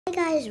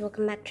Hi guys,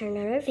 welcome back to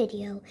another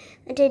video.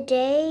 And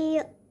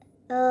today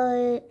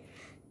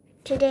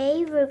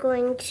we're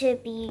going to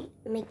be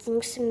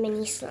making some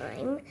mini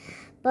slime,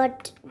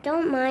 but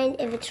don't mind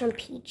if it's from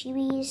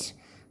peachybbies,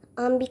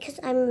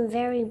 because I'm a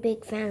very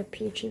big fan of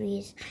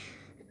peachybbies,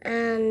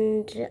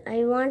 and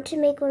I want to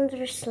make one of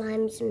their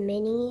slimes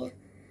mini.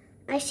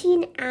 I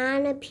seen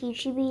Anna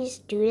peachybbies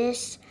do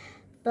this,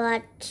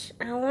 but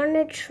I want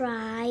to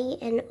try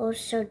and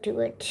also do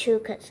it too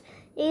because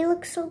it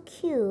looks so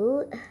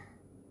cute.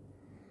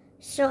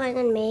 So I'm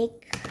gonna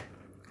make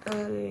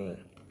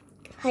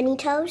honey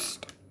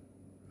toast.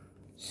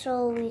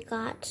 So we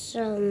got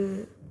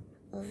some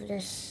of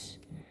this,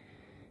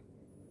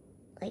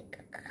 like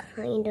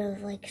kind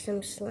of like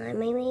some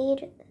slime I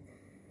made,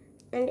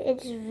 and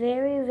it's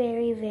very,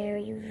 very,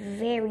 very,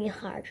 very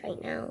hard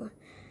right now.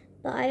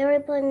 But I'm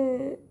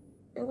going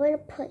to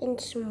put in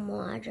some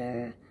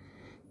water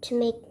to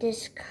make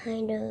this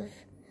kind of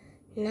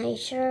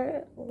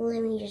nicer.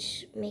 Let me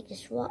just make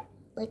this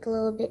like a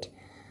little bit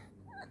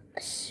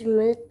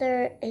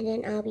smoother, and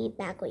then I'll be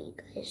back with you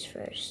guys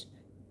first.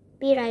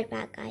 Be right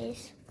back,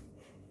 guys.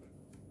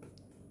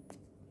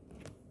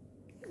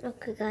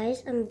 Okay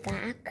guys, I'm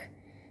back,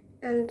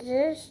 and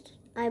this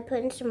I put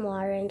in some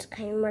water and it's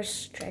kind of more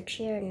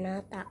stretchier and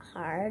not that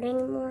hard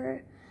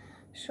anymore.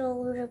 So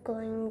we're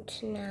going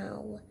to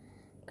now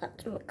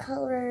got some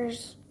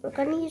colors. We're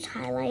going to use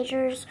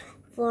highlighters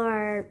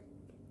for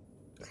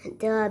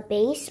the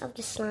base of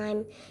the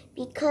slime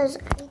because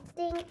I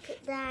think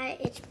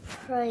that it's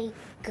pretty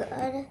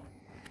good,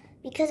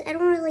 because I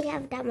don't really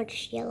have that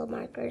much yellow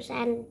markers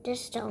and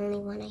this is the only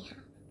one I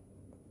have.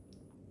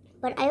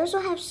 But I also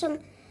have some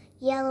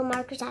yellow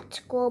markers at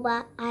school,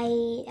 but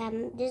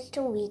this is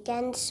the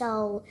weekend,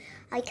 so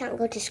I can't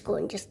go to school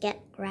and just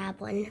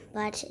grab one,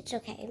 but it's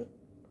okay.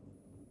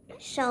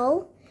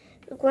 So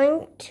we're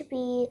going to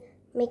be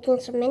making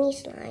some mini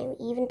slime,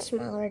 even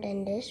smaller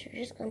than this.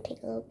 We're just going to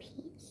take a little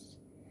piece.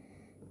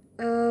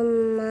 I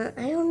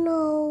don't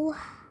know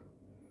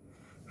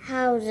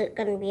how is it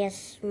gonna be as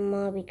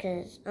small,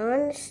 because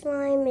on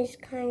slime is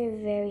kind of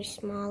very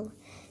small,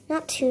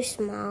 not too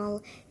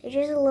small. It's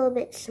just a little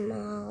bit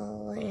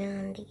small,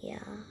 and yeah.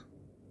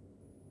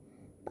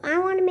 But I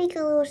want to make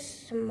a little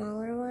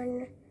smaller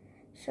one,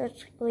 so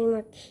it's way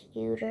more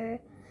cuter.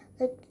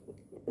 Like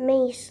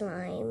mini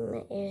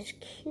slime is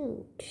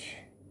cute.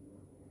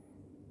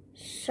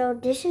 So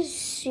this is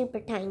super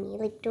tiny,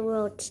 like the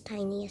world's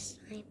tiniest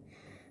slime.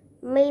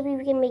 Maybe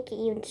we can make it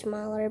even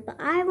smaller, but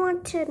I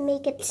want to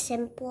make it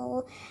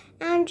simple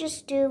and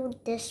just do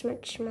this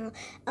much small.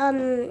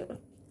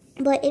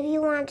 But if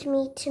you want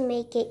me to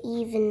make it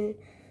even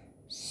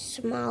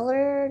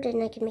smaller,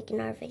 then I can make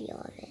another video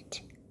of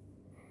it,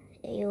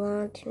 if you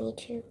want me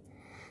to.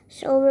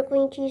 So we're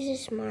going to use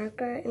this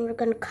marker and we're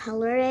going to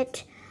color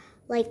it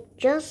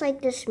just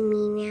like this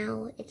me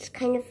now. It's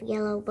kind of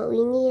yellow, but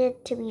we need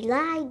it to be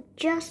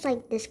just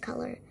like this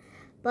color.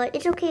 But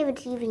it's okay if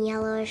it's even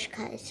yellowish,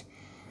 because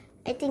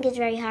I think it's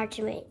very hard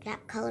to make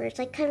that color. It's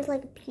like kind of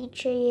like a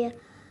peachy,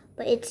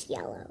 but it's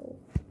yellow.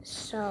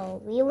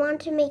 So we want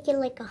to make it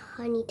like a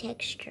honey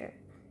texture.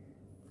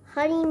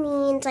 Honey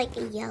means like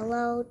a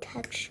yellow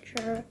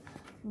texture,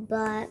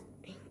 but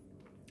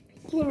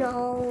you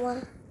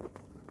know,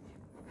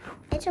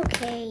 it's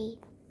okay.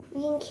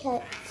 We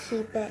can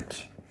keep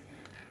it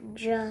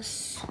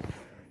just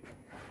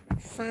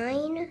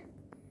fine.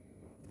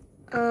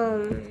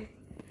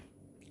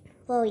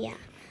 Well, yeah.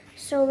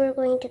 So we're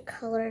going to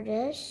color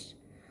this.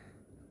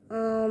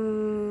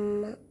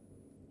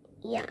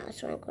 Yeah,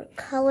 so I'm going to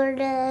color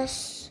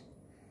this.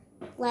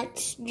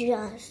 Let's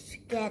just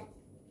get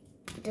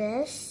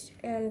this,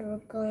 and we're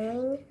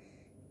going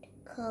to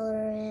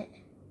color it.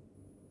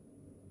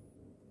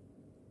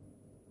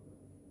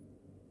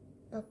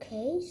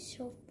 Okay,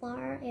 so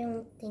far I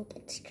don't think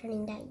it's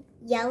turning that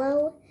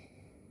yellow.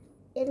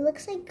 It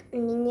looks like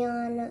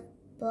neon,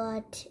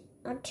 but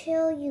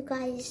until you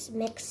guys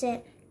mix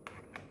it,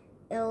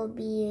 it'll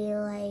be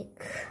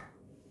like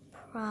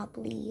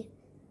probably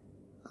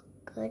a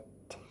good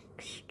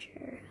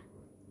texture.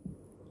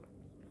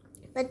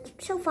 But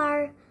so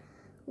far,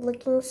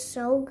 looking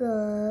so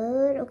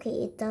good.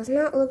 Okay, it does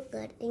not look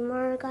good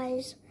anymore,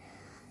 guys.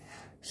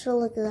 So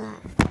look at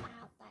that.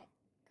 How I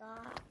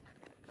got.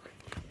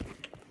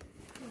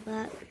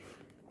 But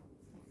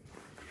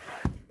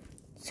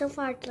so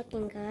far it's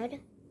looking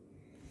good.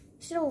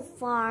 So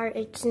far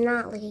it's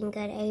not looking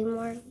good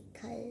anymore,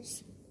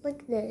 because look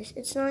at this,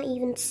 it's not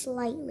even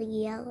slightly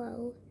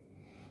yellow.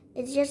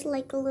 It's just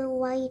like a little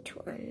white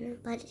one,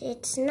 but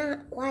it's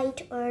not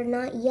white or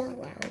not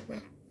yellow.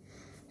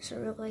 So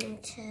we're going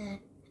to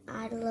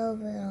add a little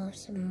bit of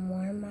some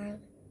more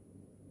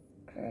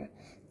marker.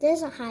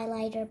 There's a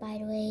highlighter, by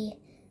the way.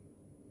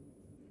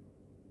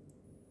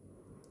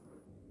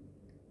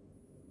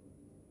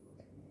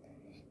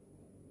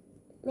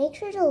 Make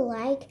sure to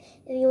like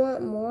if you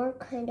want more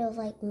kind of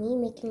like me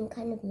making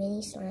kind of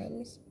mini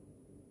slimes.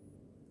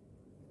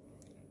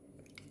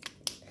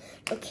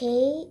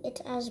 Okay, it's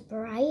as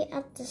bright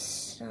as the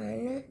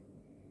sun,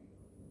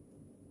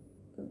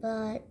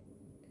 but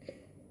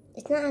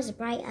It's not as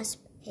bright as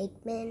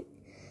pigment.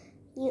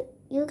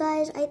 You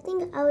guys, I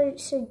think I would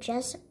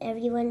suggest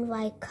everyone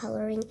while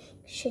coloring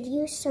should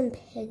use some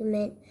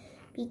pigment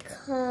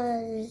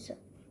because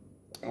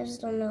I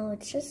just don't know,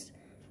 it's just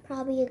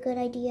probably a good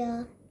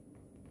idea.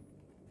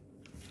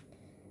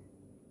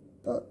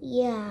 But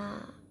yeah,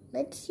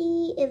 let's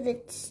see if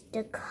it's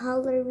the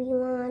color we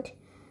want.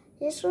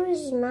 This one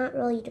is not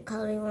really the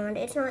color we want.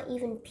 It's not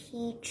even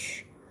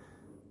peach,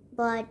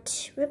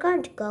 but we're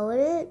going to go with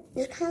it.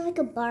 It's kind of like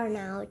a bar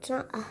now. It's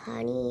not a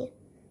honey.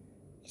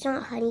 It's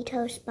not honey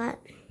toast, but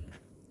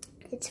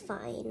it's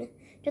fine.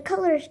 The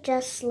color is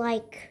just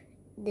like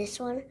this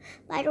one,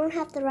 but I don't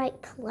have the right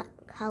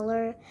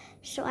color,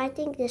 so I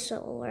think this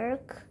will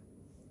work.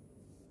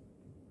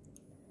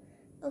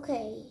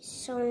 Okay,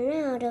 so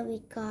now that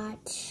we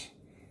got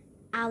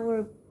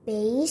our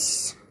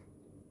base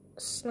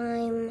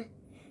slime, I'm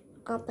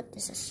gonna put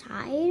this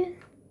aside,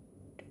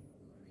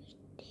 right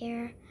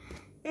there,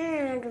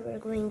 and we're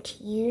going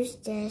to use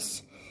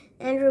this.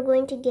 And we're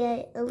going to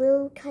get a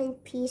little kind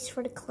of piece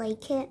for the clay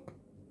kit,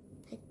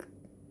 like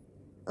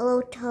a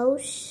little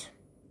toast.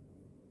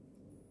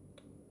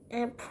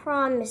 And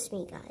promise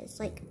me,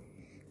 guys,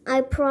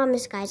 I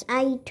promise, guys,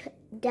 I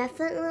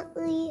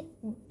definitely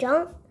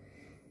don't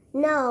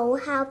know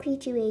how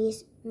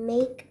peachybbies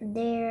make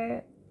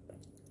their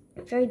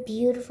very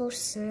beautiful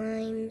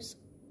slimes.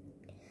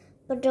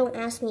 But don't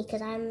ask me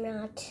because I'm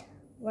not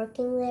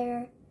working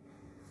there.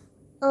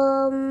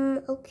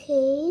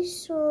 Okay,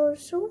 so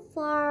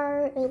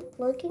far it's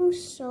looking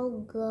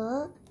so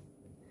good.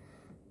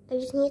 I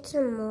just need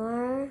some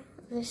more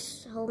of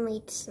this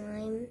homemade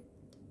slime.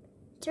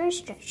 It's very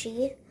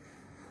stretchy.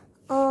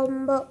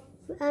 But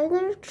I'm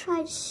gonna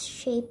try to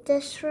shape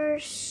this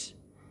first.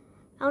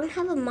 I don't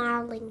have a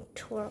modeling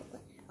tool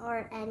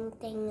or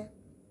anything,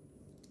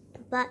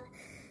 but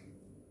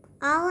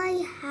all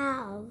I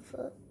have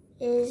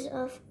is,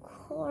 of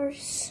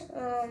course,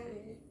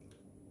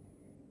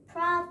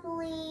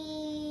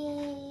 probably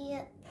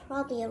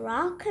a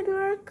rock can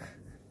work.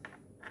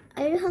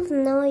 I have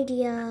no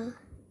idea.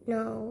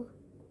 No,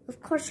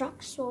 of course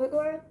rocks won't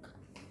work.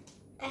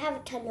 I have a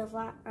ton of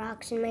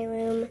rocks in my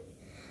room,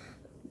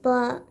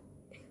 but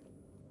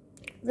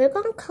we're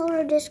gonna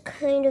color this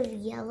kind of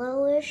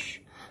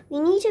yellowish. We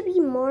need to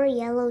be more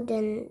yellow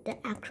than the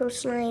actual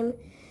slime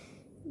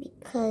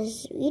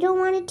because we don't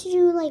want it to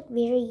do like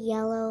very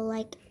yellow,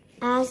 like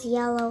as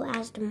yellow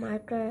as the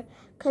marker,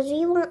 because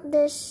we want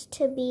this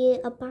to be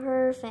a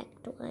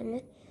perfect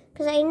one.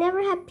 Because I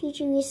never had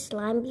peachybbies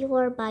slime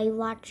before, but I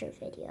watch your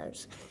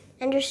videos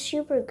and they're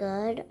super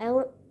good.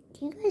 Do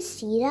you guys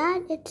see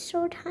that? It's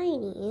so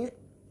tiny.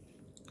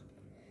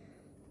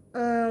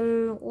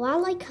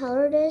 While I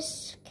color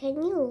this, can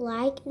you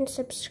like and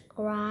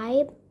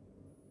subscribe?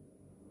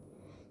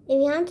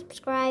 If you haven't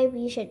subscribed,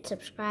 you should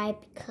subscribe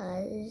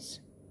because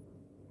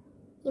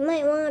you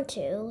might want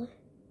to.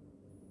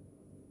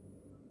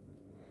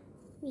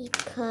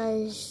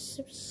 Because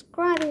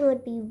subscribing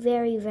would be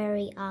very,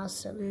 very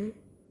awesome.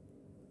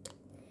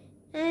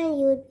 And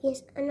you would be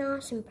an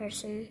awesome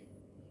person.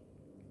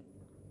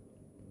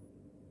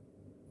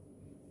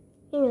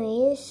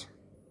 Anyways,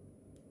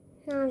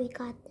 now we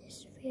got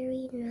this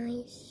very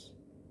nice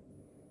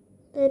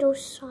little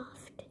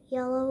soft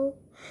yellow.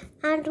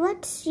 And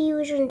let's see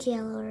which one's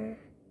yellower.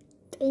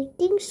 I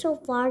think so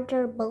far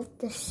they're both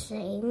the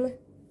same.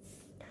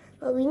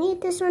 But we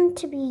need this one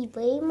to be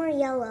way more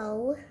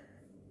yellow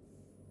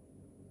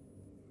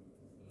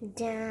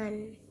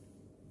than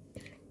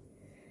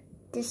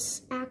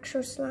this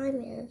actual slime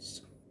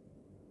is.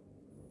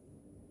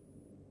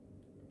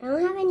 I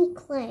don't have any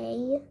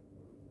clay,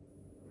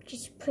 which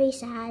is pretty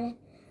sad.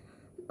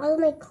 All of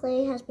my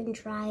clay has been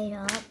dried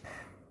up.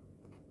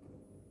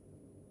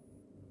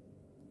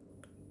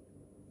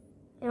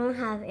 I don't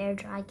have air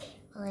dry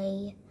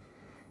clay.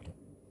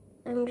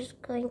 I'm just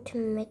going to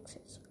mix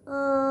this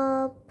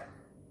up.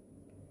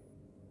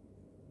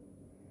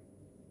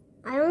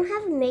 I don't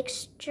have a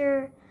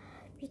mixture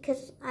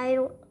because I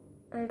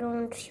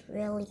don't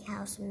really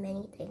have so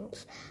many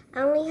things.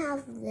 I only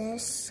have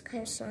this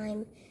kind of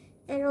slime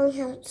and I only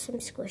have some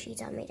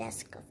squishies on my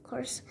desk, of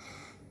course.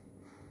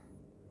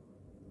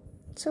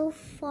 So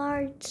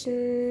far it's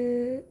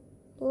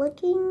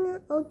looking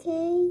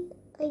okay,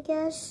 I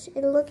guess.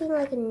 It's looking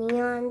like a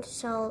neon,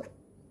 so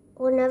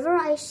whenever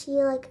I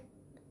see like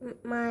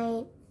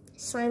my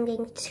slime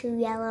getting too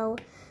yellow,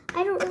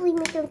 I don't really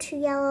make them too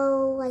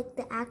yellow like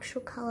the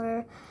actual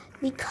color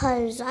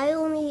because I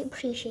only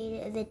appreciate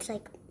it if it's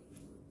like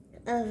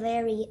a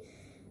very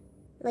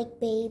like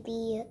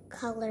baby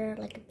color,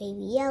 like a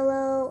baby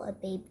yellow, a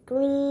baby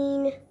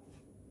green.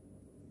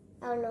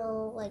 I don't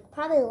know, like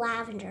probably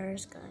lavender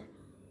is good.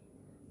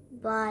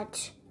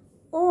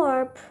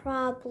 Or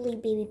probably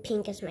baby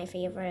pink is my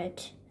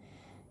favorite.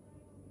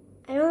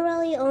 I don't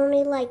really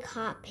only like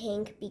hot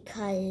pink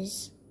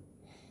because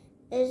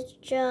it's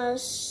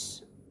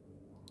just,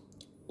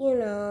 you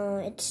know,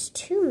 it's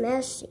too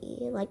messy.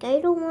 Like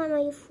I don't want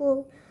my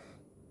full,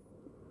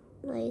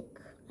 like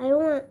I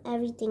don't want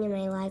everything in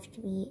my life to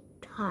be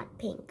hot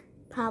pink.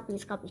 Probably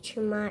it's gonna be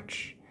too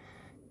much.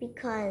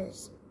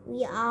 because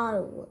we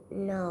all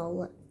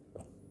know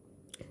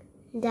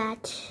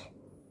that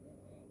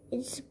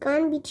it's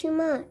gonna be too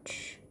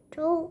much.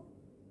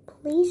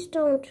 Please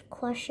don't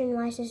question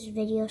why is this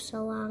video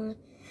so long,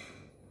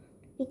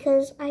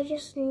 because I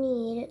just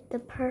need the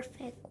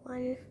perfect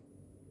one.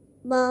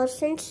 Well,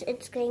 since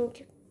it's going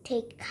to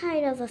take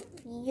kind of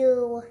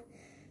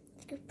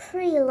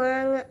pretty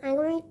long, I'm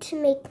going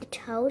to make the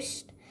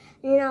toast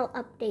and then I'll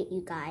update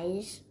you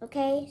guys.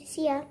 Okay,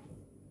 see ya.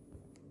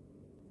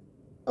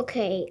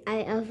 Okay,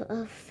 I have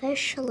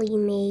officially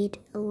made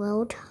a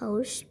little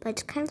toast, but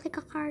it's kind of like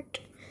a heart.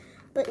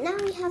 But now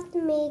we have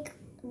to make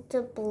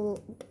the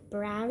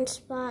brown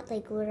spot,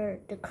 like where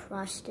the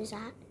crust is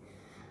at.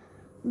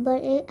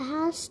 But it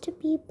has to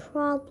be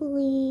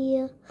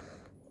probably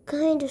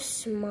kind of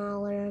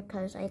smaller,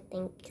 because I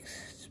think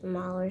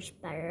smaller is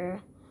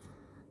better.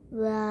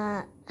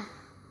 But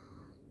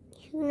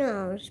who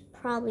knows?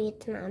 Probably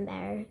it's not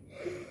better.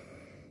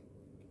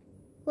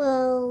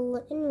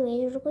 Well,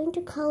 anyways, we're going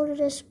to color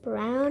this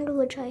brown,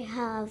 which I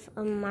have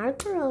a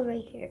marker over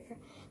here,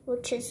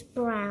 which is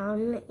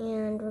brown,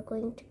 and we're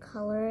going to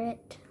color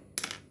it.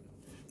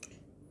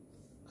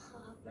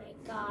 Oh my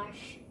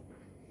gosh.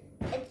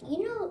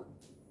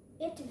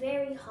 It's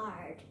very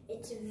hard.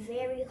 It's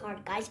very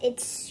hard, guys.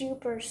 It's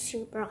super,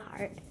 super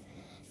hard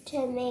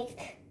to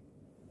make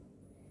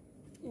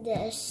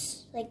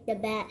this, like, the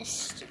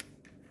best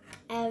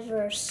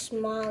ever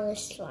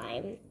smallest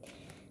slime.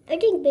 I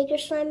think bigger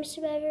slime is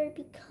better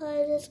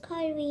because it's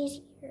kind of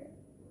easier.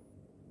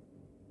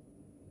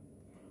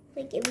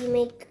 Like, if you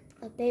make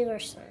a bigger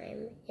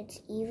slime,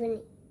 it's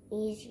even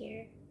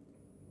easier.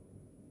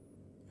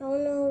 I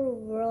don't know the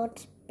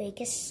world's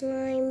biggest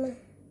slime.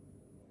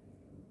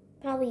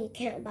 Probably you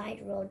can't buy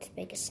the world's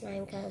biggest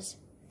slime because,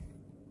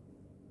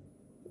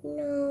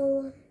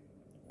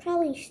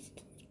 probably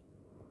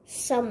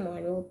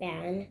someone will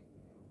ban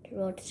the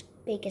world's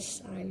biggest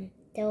slime.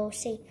 They'll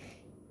say,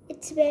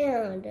 it's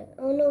banned.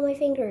 Oh no, my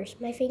fingers.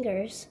 Literally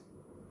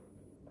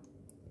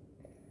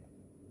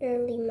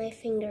my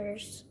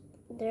fingers.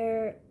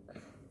 They're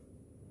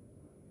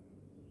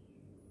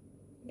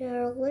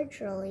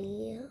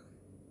literally.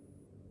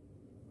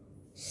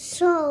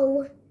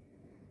 So,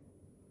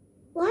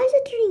 why is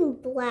it turning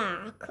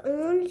black? I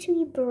want it to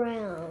be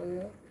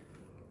brown.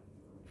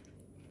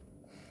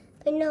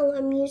 I know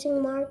I'm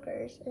using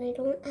markers and I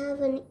don't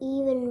have an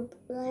even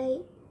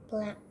bright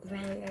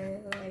browner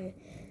one.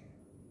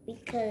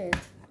 Because,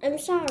 I'm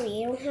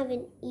sorry, I don't have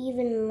an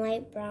even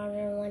light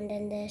browner one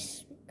than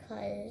this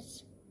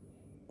because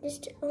this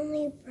is the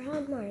only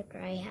brown marker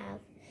I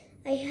have.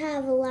 I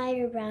have a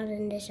lighter brown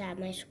than this at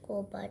my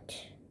school, but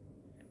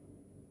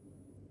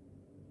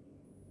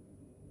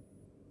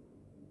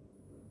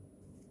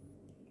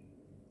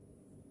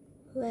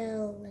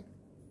well,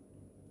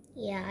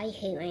 yeah, I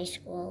hate my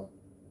school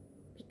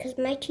because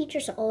my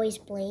teachers always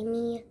blame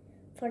me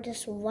for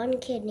this one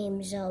kid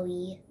named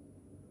Zoe.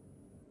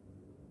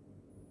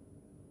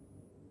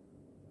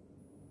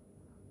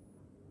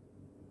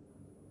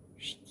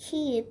 She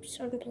keeps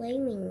on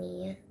blaming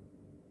me.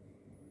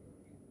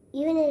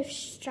 Even if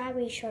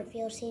Strawberry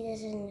Shortfield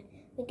doesn't,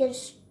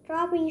 because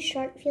Strawberry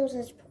Shortfield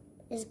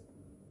is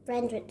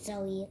friends with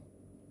Zoe.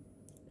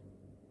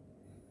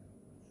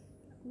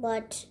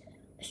 But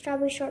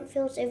Strawberry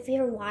Shortfield, if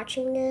you're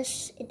watching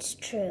this, it's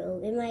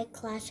true. In my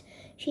class,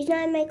 she's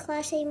not in my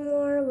class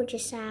anymore, which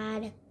is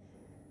sad.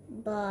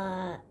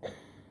 But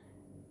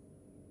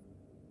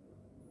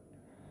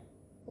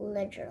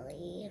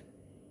literally,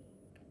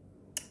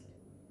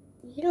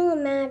 you don't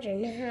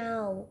imagine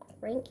how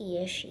cranky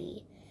is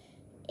she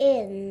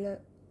in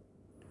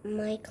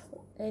my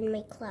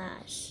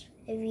class.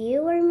 If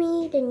you were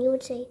me, then you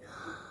would say,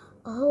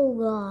 oh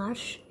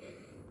gosh,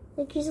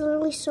 like she's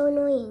literally so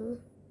annoying.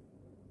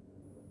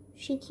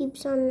 She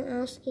keeps on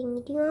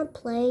asking, do you want to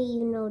play?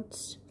 You know,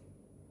 it's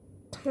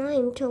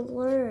time to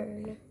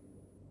learn.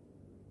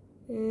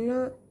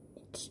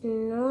 It's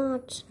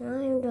not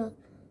time to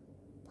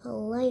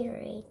play or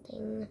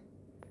anything.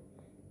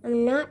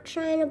 I'm not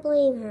trying to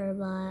blame her,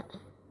 but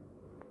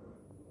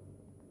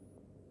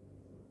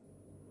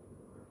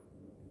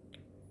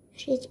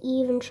she's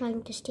even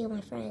trying to steal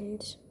my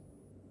friends.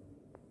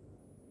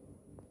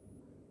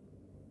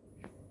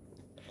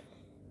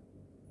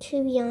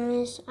 To be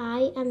honest,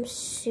 I am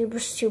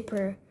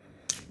super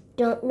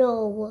don't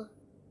know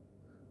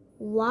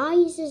why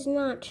this is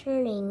not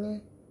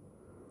turning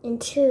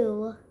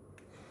into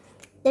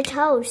the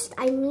toast.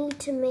 I need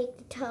to make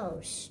the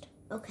toast.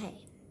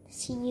 Okay.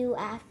 See you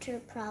after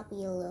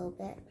probably a little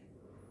bit.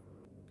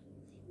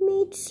 I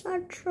made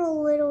such a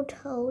little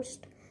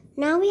toast.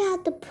 Now we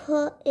have to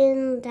put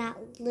in that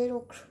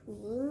little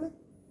cream.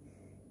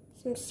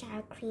 Some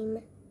sour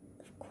cream.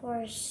 Of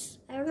course,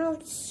 I don't know if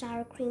it's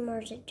sour cream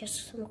or is it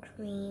just some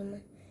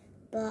cream.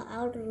 But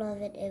I would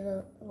love it if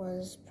it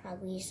was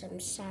probably some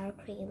sour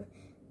cream.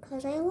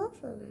 Because I love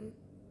them.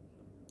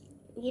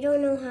 You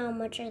don't know how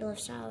much I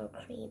love sour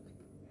cream.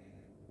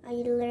 I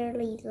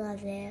literally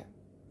love it.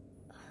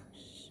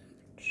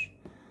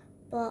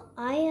 But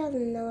I have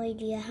no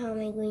idea how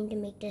am I going to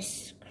make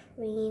this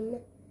cream.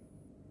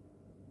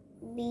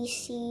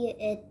 BC,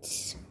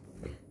 it's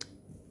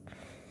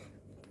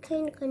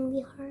kind of gonna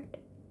be hard.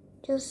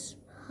 Just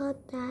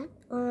put that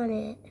on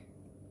it.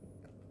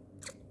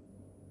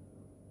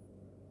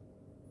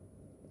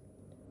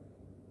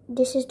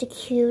 This is the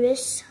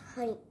cutest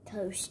honey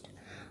toast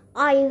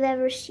I've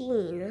ever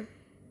seen.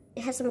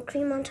 It has some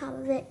cream on top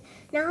of it.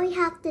 Now we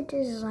have to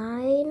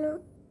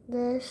design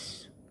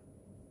this.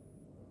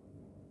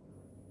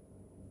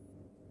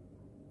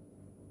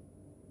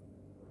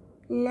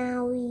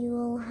 Now we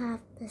will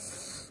have to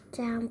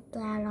stamp that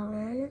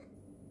on.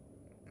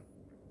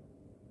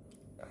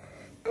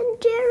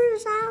 And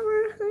there's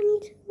our honey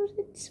toast.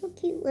 It's so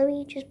cute. Let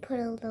me just put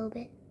a little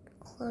bit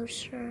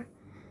closer.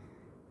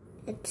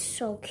 It's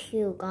so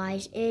cute,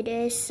 guys. It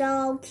is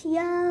so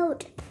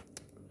cute.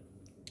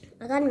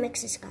 I gotta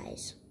mix this,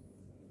 guys.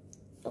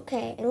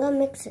 Okay, I'm gonna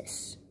mix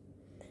this.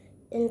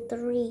 In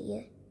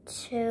 3,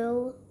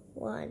 2,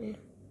 1.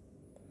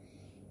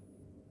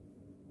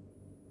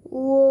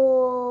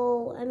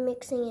 Whoa, I'm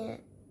mixing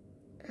it.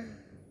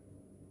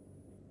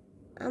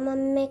 I'm gonna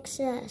mix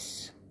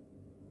this.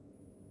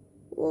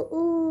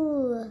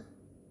 Ooh,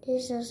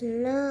 this does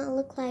not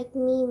look like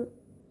me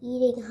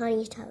eating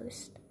honey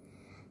toast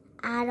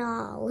at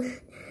all.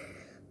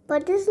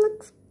 But this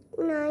looks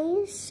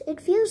nice. It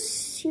feels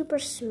super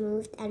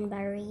smooth and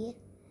buttery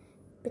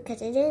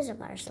because it is a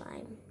butter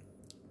slime.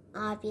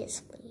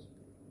 Obviously,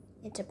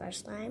 it's a butter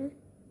slime.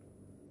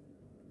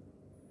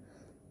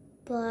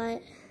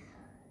 But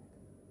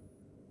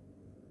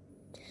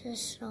this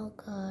is so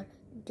good.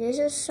 This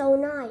is so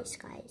nice,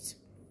 guys.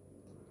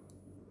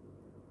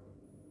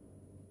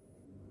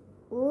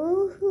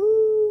 Woohoo!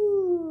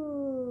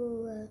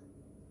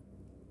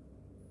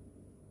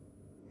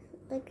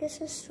 Like,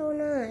 this is so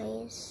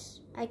nice.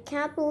 I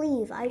can't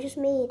believe I just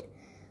made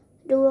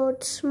the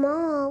world's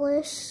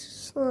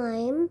smallest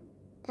slime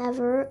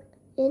ever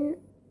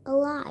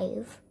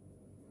alive.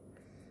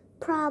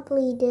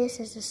 Probably this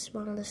is the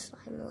smallest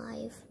slime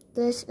alive.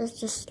 This is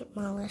the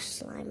smallest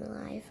slime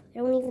alive. I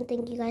don't even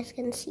think you guys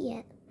can see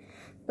it.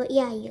 But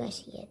yeah, you guys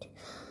see it.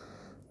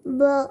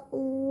 But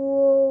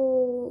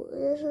whoa,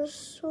 this is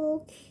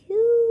so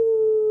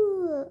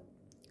cute.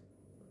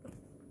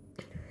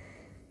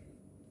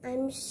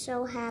 I'm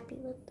so happy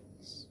with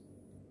this.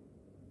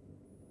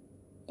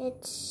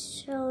 It's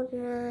so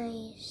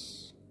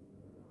nice.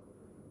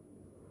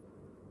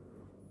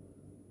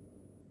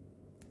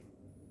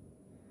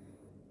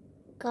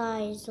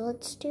 Guys,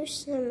 let's do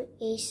some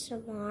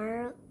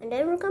ASMR. And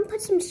then we're gonna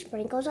put some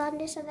sprinkles on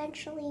this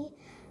eventually.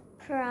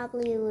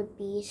 Probably would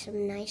be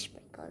some nice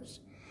sprinkles.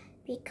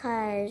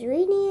 Because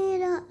we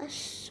need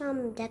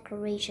some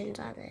decorations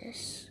on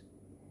this.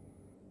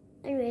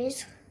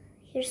 Anyways,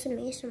 here's some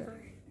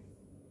ASMR.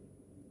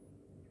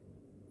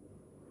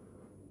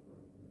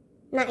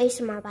 Not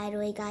ASMR, by the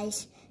way,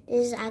 guys.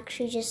 This is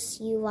actually just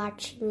you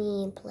watching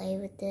me play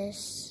with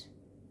this.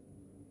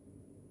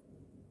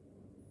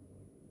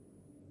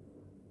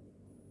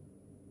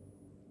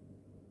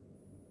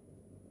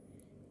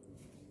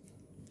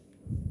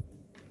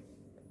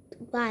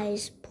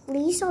 Guys,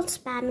 please don't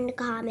spam in the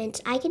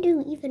comments. I can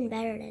do even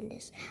better than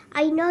this.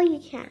 I know you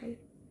can,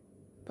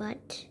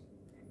 but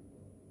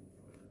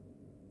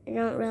I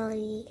don't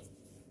really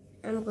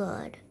am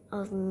good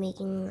of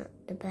making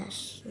the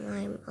best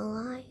slime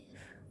alive.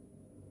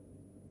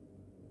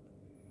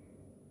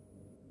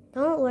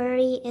 Don't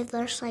worry if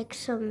there's like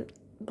some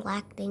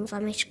black things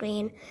on my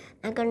screen.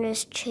 I'm gonna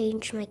just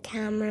change my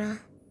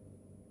camera.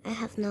 I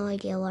have no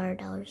idea what are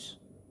those.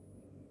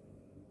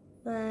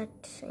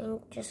 But I'm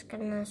just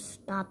gonna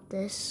stop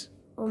this.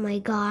 Oh my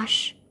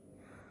gosh.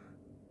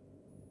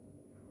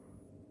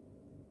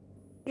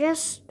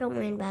 Just don't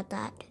mind about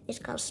that. It's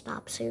gonna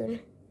stop soon.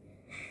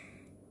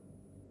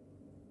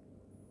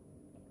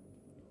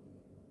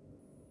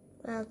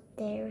 Well,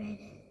 there it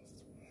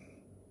is.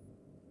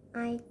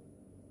 I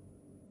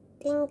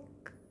think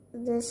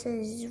this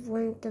is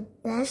one of the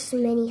best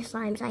mini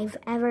slimes I've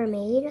ever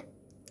made.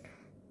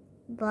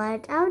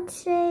 But I would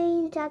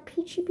say that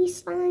peachybee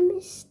slime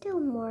is still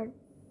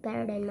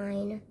better than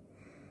mine.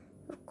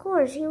 Of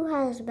course, who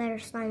has better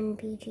slime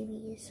than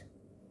peachybees?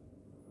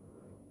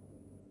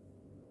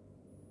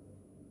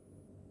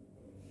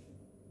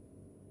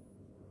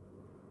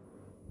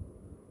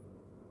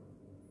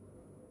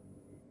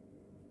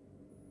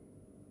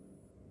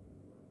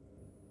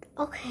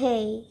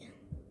 Okay.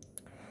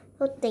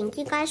 Well, thank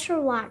you guys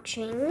for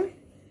watching.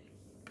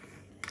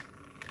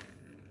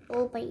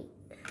 Oh, wait.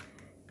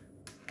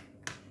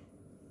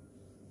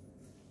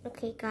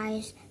 Okay,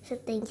 guys, so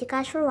thank you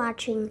guys for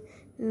watching.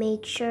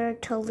 Make sure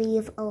to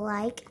leave a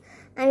like.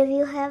 And if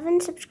you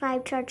haven't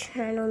subscribed to our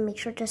channel, make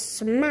sure to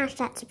smash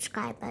that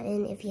subscribe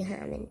button if you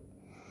haven't.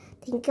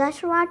 Thank you guys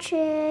for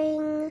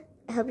watching.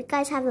 I hope you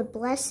guys have a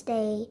blessed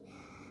day.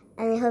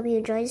 And I hope you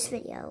enjoyed this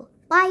video.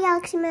 Bye,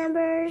 Galaxy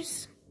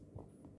members.